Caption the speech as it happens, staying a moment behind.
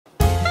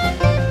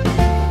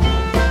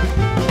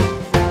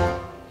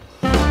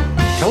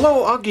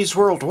Hello, Augies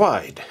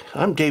Worldwide.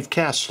 I'm Dave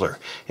Kassler,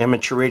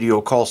 amateur radio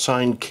call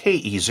sign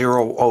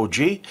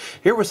KE0OG,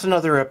 here with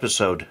another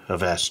episode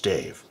of Ask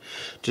Dave.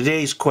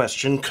 Today's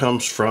question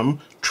comes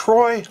from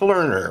Troy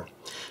Lerner,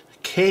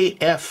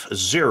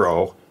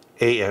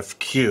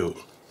 KF0AFQ.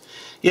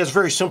 He has a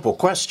very simple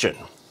question,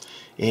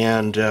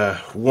 and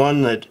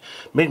one that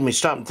made me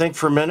stop and think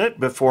for a minute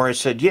before I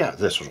said, yeah,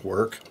 this would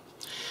work.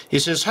 He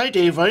says, "Hi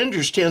Dave, I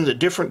understand that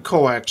different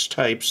coax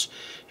types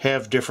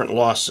have different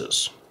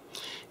losses.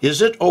 Is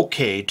it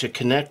okay to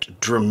connect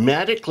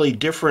dramatically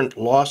different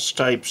loss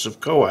types of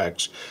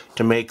coax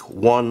to make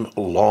one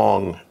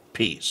long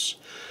piece?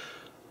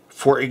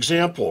 For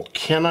example,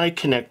 can I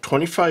connect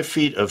 25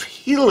 feet of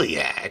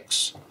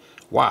heliax,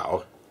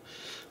 wow,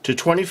 to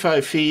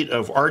 25 feet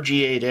of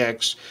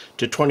RG8X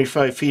to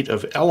 25 feet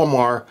of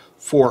LMR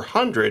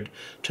 400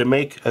 to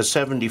make a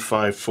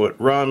 75-foot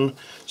run?"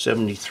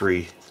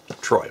 73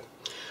 Troy.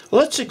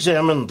 Let's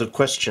examine the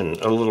question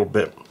a little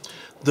bit.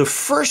 The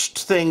first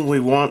thing we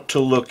want to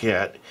look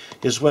at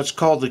is what's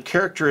called the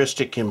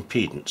characteristic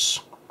impedance.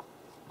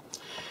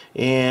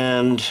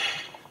 And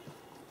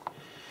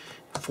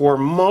for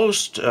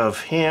most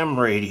of ham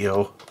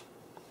radio,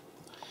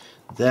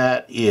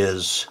 that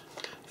is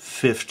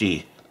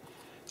 50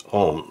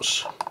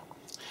 ohms.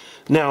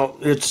 Now,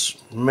 it's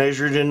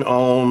measured in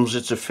ohms,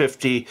 it's a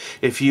 50.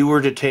 If you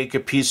were to take a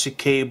piece of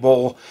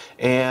cable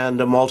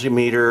and a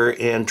multimeter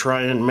and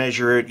try and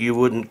measure it, you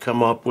wouldn't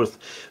come up with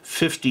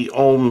 50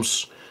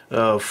 ohms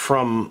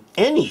from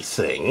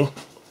anything.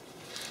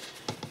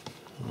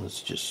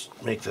 Let's just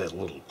make that a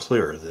little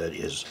clearer. That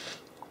is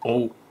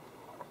omega,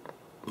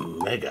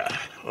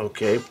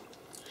 okay?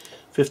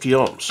 50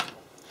 ohms.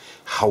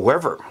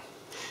 However,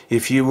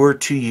 if you were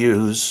to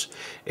use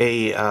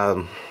a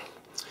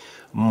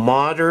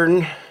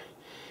modern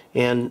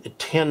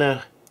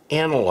antenna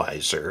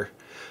analyzer,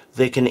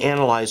 they can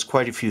analyze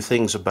quite a few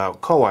things about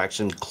coax,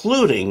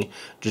 including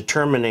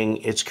determining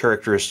its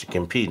characteristic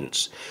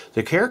impedance.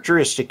 The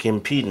characteristic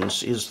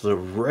impedance is the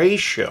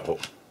ratio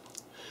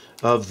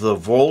of the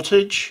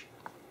voltage,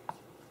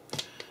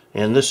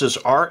 and this is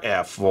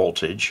RF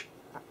voltage,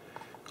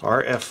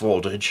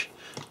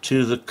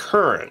 to the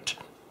current,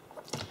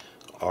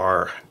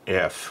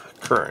 RF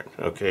current,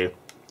 okay?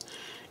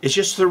 It's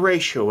just the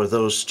ratio of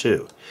those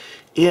two.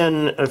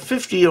 In a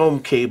 50 ohm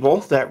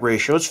cable, that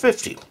ratio is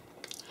 50.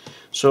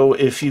 So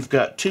if you've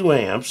got 2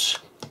 amps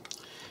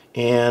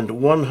and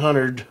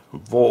 100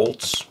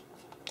 volts,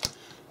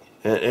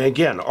 and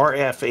again,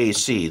 RF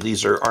AC,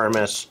 these are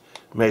RMS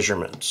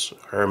measurements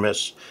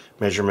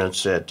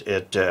at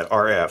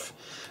RF,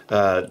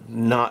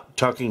 not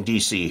talking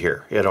DC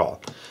here at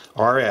all.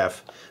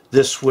 RF,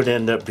 this would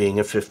end up being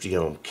a 50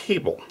 ohm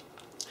cable.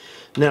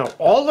 Now,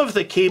 all of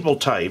the cable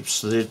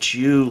types that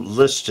you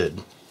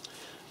listed,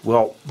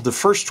 well, the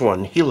first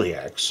one,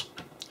 heliax.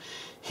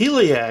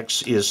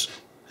 Heliax is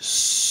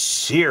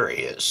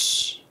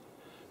serious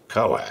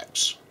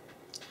coax.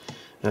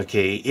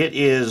 Okay, it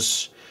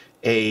is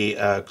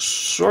a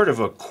sort of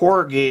a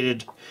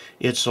corrugated,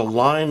 it's a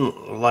line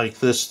like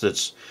this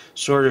that's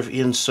sort of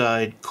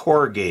inside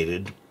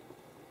corrugated,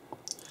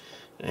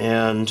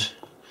 and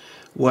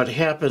what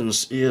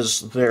happens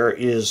is there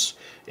is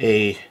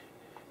a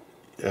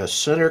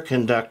center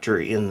conductor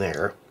in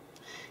there,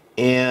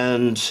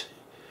 and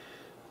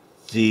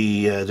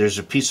there's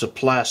a piece of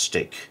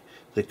plastic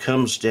that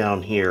comes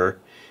down here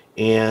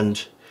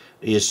and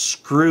is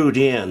screwed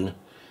in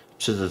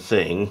to the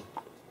thing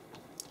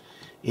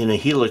in a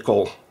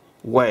helical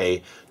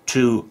way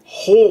to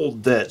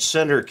hold that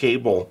center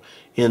cable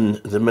in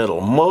the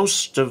middle.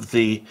 Most of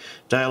the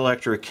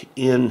dielectric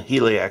in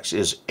heliax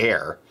is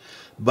air,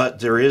 but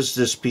there is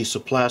this piece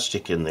of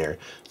plastic in there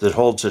that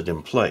holds it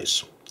in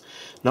place.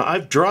 Now,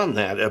 I've drawn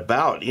that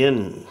about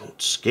in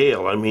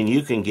scale. I mean,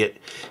 you can get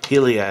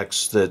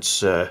heliax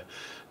that's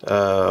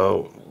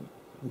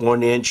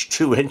 1 inch,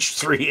 2 inch,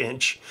 3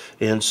 inch,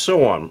 and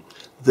so on.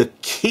 The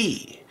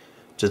key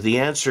to the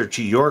answer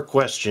to your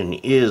question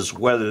is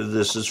whether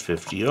this is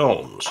 50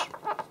 ohms.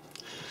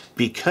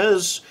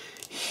 Because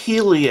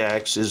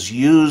heliax is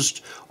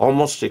used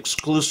almost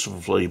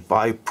exclusively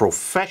by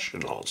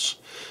professionals,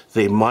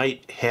 they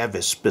might have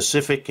a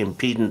specific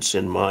impedance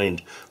in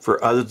mind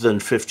for other than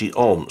 50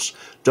 ohms.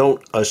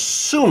 Don't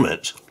assume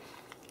it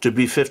to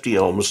be 50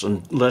 ohms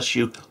unless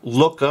you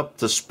look up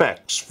the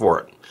specs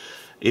for it.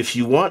 If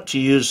you want to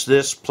use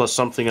this plus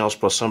something else,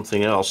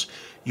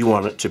 you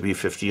want it to be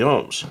 50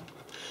 ohms.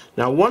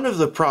 Now, one of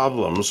the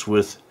problems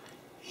with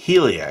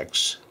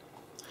heliax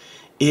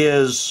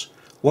is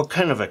what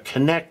kind of a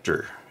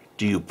connector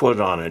do you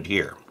put on it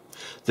here?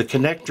 The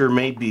connector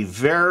may be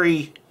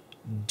very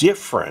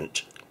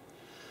different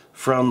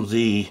from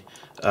the,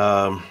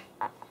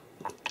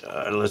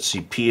 let's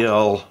see,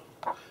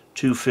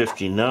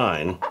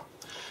 PL259,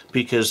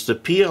 because the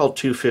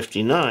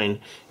PL259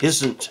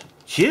 isn't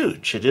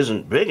huge. It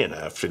isn't big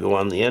enough to go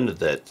on the end of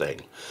that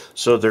thing.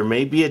 So there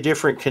may be a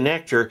different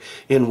connector,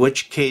 in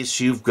which case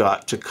you've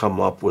got to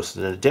come up with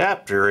an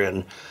adapter,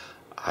 and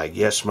I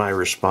guess my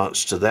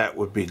response to that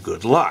would be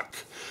good luck.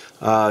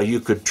 You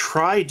could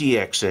try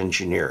DX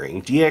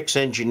engineering. DX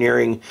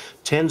engineering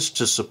tends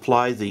to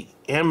supply the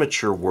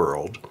amateur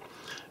world,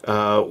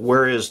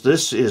 whereas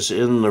this is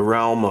in the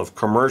realm of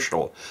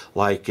commercial,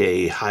 like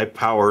a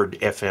high-powered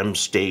FM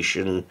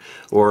station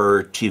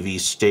or TV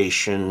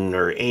station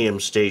or AM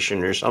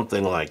station or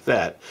something like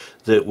that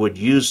that would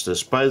use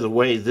this. By the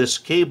way, this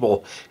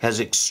cable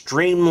has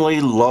extremely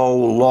low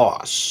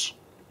loss,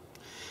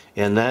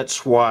 and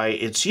that's why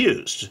it's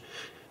used,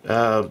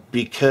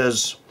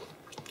 because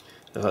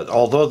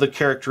although the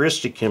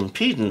characteristic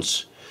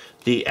impedance,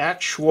 the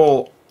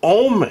actual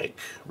ohmic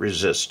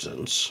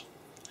resistance,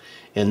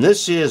 and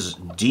this is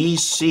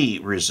DC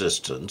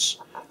resistance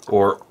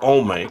or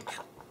ohmic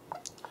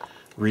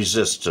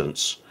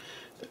resistance,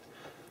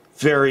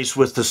 varies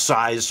with the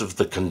size of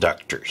the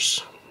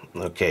conductors.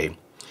 Okay,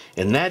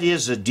 and that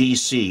is a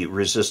DC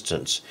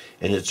resistance,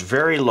 and it's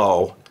very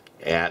low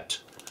at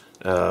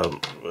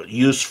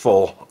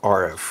useful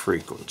RF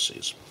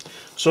frequencies.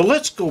 So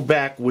let's go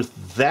back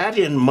with that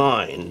in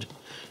mind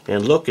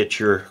and look at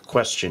your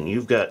question.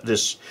 You've got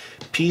this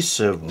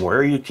piece of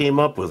where you came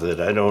up with it.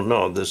 I don't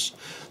know. This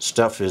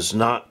stuff is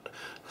not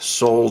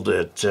sold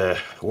at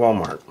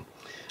Walmart.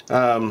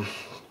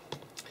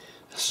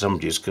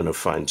 Somebody's going to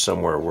find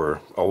somewhere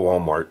where a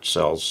Walmart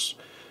sells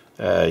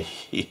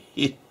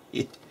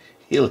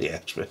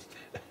heliax.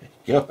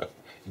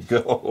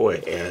 Go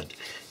ahead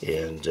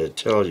and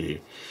tell you.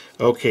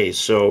 Okay,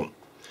 so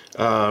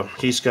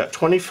he's got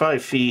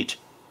 25 feet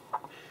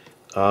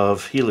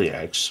of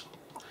heliax,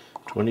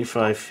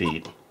 25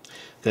 feet.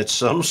 That's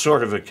some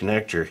sort of a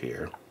connector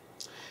here.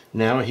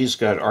 Now he's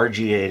got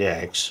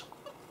RG8X.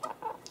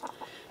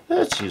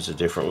 Let's use a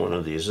different one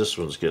of these. This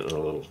one's getting a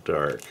little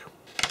dark,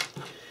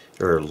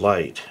 or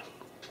light.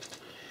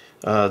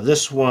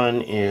 This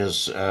one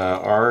is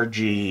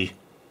RG8X,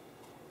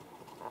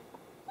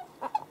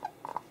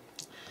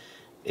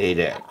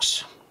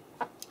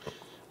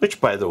 which,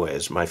 by the way,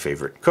 is my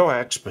favorite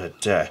coax,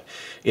 but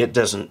it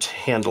doesn't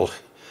handle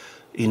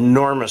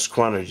enormous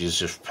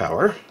quantities of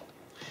power.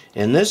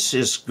 And this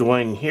is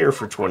going here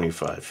for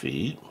 25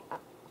 feet.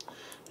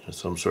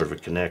 Some sort of a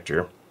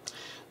connector.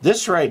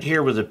 This right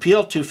here with a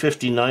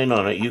PL259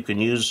 on it, you can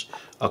use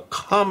a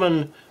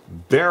common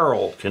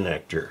barrel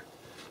connector.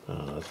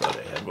 I thought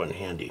I had one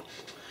handy.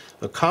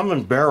 A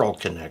common barrel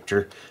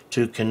connector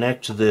to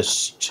connect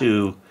this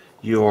to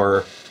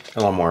your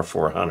LMR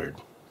 400.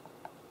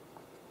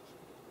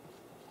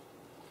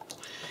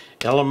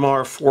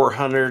 LMR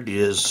 400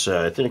 is,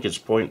 I think it's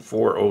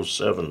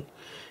 0.407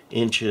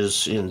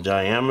 inches in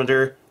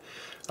diameter.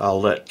 I'll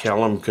let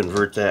Callum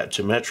convert that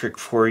to metric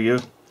for you.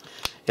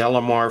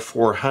 LMR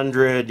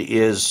 400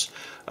 is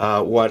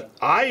what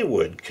I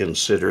would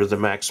consider the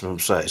maximum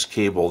size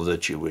cable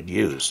that you would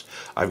use.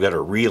 I've got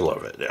a reel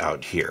of it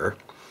out here,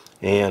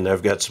 and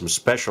I've got some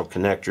special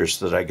connectors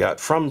that I got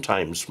from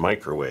Times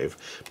Microwave.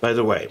 By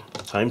the way,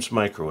 Times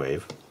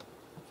Microwave.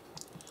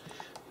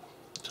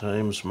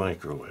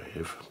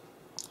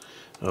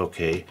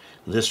 Okay,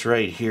 this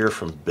right here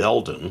from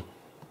Belden,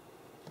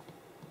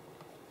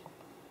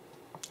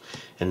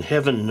 and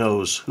heaven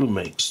knows who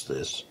makes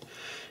this.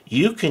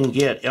 You can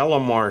get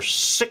LMR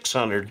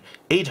 600,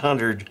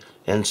 800,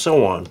 and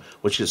so on,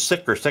 which is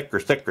thicker,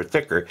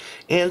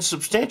 and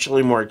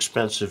substantially more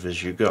expensive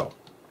as you go.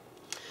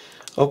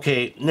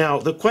 Okay, now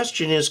the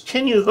question is,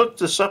 can you hook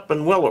this up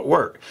and will it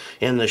work?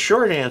 And the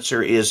short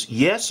answer is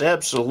yes,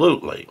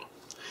 absolutely,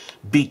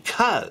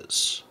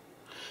 because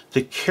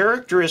the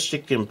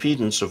characteristic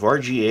impedance of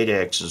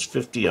RG8X is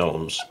 50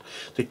 ohms.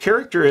 The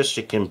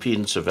characteristic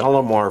impedance of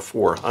LMR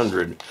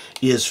 400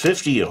 is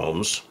 50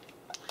 ohms.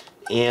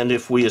 And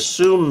if we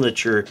assume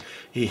that your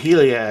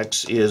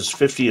heliax is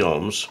 50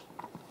 ohms,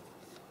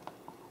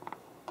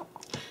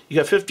 you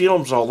got 50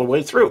 ohms all the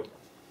way through.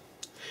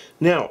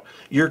 Now,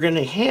 you're going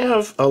to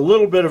have a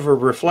little bit of a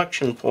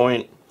reflection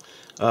point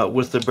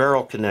with the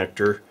barrel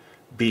connector,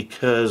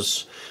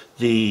 because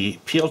the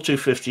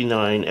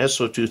PL259,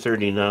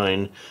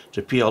 SO239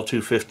 to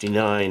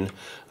PL259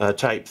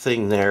 type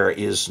thing there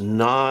is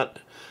not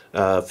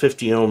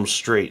 50 ohms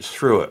straight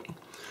through it.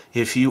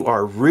 If you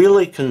are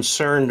really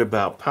concerned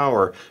about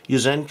power,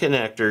 use end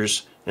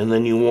connectors, and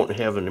then you won't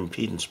have an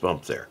impedance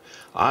bump there.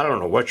 I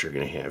don't know what you're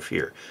going to have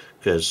here,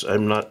 because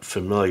I'm not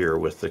familiar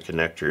with the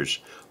connectors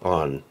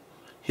on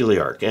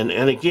Heliarc.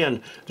 And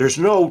again, there's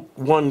no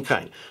one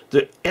kind.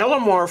 The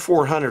LMR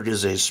 400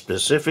 is a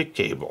specific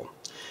cable.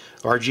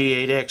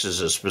 RG8X is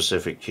a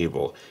specific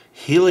cable.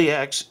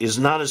 Heliax is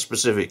not a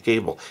specific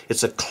cable.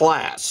 It's a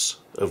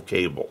class of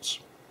cables.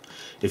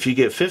 If you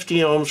get 50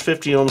 ohms,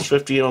 50 ohms,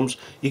 50 ohms,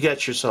 you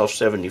got yourself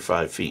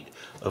 75 feet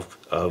of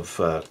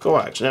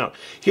coax. Now,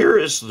 here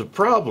is the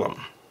problem.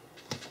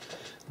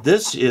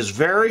 This is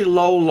very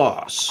low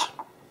loss.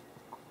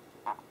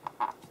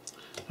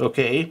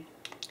 Okay?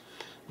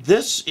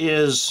 This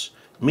is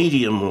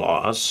medium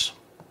loss.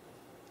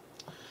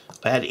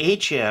 At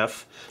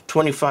HF,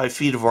 25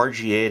 feet of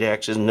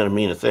RG8X isn't going to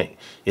mean a thing.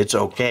 It's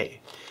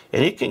okay.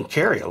 And it can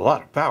carry a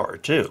lot of power,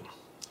 too,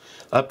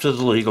 up to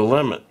the legal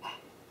limit.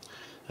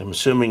 I'm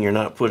assuming you're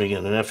not putting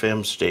in an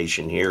FM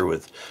station here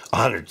with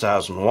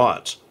 100,000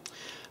 watts.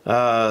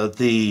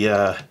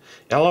 The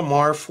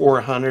LMR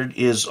 400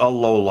 is a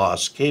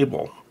low-loss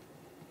cable.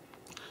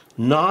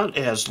 Not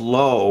as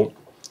low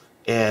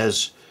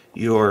as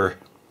your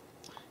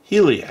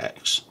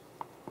heliax.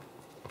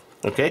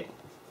 Okay?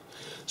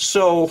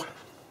 So,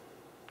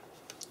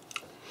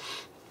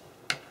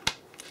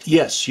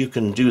 yes, you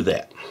can do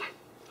that.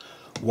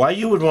 Why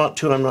you would want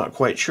to, I'm not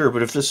quite sure,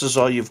 but if this is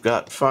all you've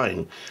got,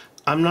 fine.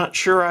 I'm not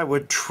sure I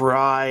would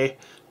try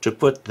to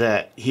put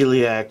that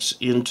heliax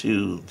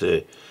into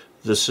the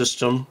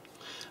system.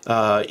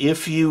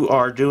 If you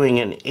are doing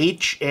an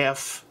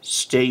HF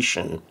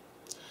station,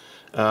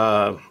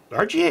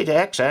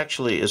 RG8X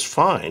actually is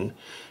fine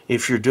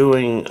if you're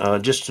doing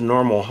just a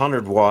normal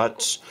 100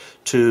 watts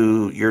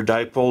to your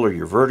dipole or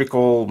your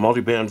vertical,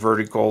 multiband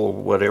vertical,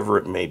 whatever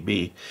it may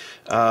be.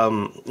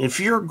 If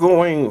you're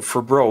going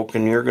for broke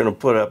and you're going to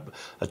put up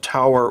a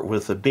tower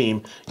with a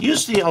beam,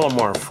 use the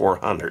LMR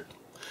 400.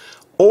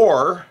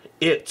 Or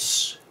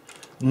its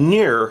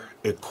near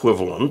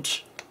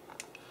equivalent,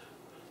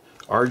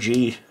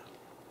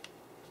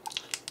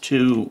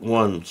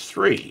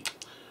 RG213,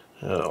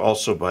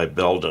 also by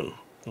Belden.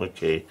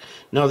 Okay,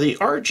 now the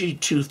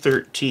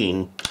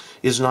RG213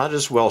 is not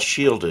as well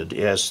shielded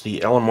as the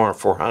LMR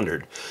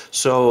 400,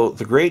 so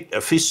the great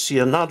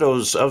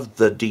aficionados of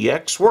the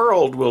DX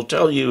world will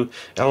tell you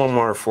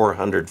LMR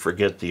 400,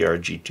 forget the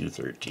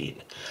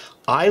RG213.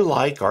 I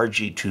like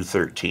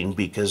RG213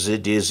 because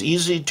it is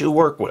easy to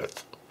work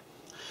with,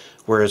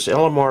 whereas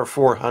LMR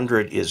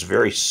 400 is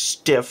very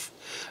stiff,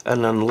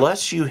 and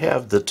unless you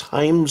have the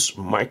times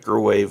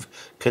microwave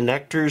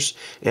connectors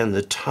and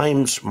the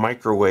times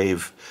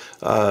microwave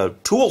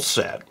tool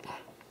set,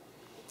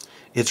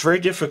 it's very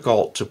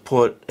difficult to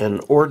put an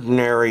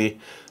ordinary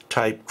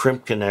type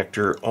crimp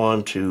connector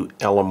onto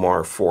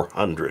LMR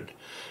 400.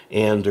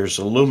 And there's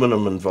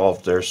aluminum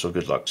involved there, so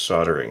good luck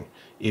soldering.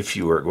 If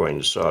you are going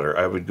to solder,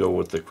 I would go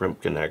with the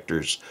crimp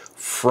connectors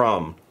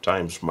from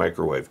Times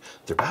Microwave.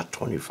 They're about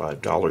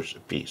 $25 a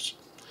piece.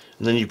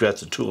 And then you've got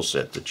the tool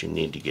set that you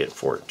need to get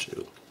for it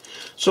too.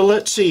 So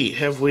let's see,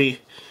 have we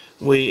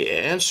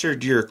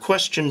answered your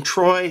question,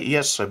 Troy?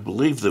 Yes, I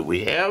believe that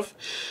we have.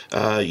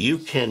 You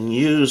can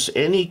use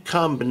any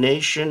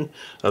combination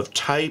of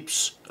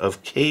types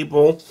of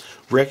cable,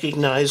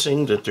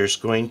 recognizing that there's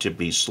going to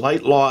be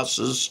slight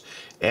losses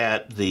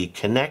at the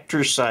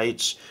connector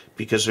sites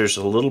because there's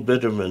a little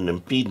bit of an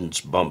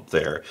impedance bump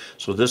there.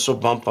 So this will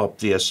bump up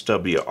the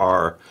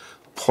SWR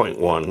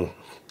 0.1,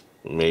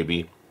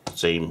 maybe,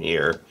 same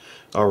here.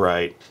 All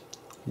right,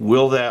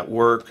 will that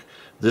work?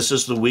 This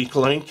is the weak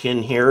link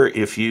in here.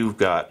 If you've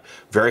got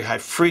very high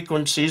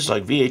frequencies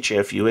like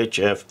VHF,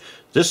 UHF,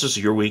 this is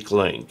your weak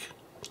link,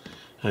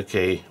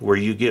 okay, where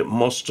you get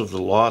most of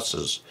the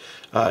losses.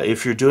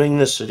 If you're doing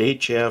this at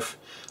HF,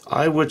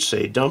 I would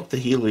say dump the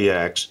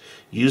heliax,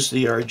 use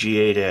the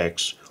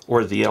RG8X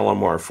or the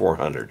LMR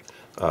 400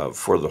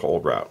 for the whole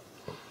route.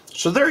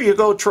 So there you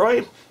go,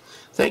 Troy.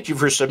 Thank you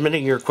for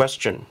submitting your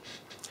question.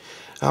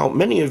 Now,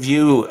 many of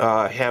you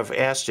have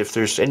asked if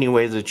there's any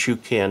way that you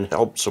can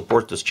help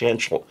support this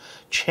channel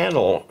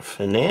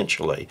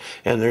financially,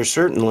 and there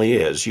certainly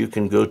is. You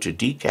can go to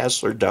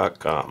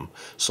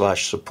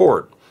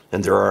dcasler.com/support,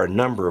 and there are a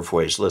number of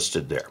ways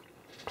listed there.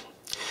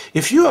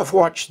 If you have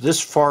watched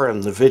this far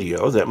in the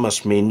video, that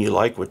must mean you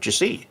like what you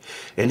see.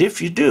 And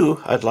if you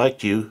do, I'd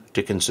like you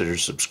to consider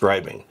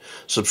subscribing.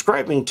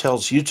 Subscribing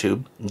tells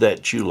YouTube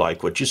that you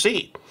like what you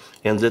see,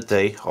 and that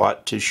they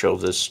ought to show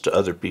this to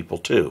other people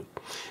too.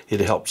 It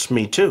helps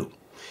me too.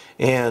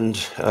 And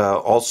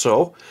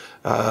also,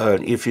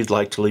 if you'd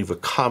like to leave a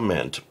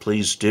comment,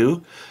 please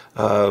do.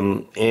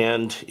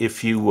 And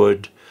if you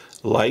would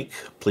like,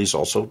 please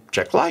also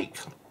check like.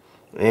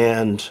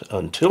 And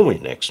until we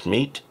next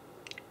meet,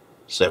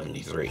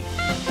 73.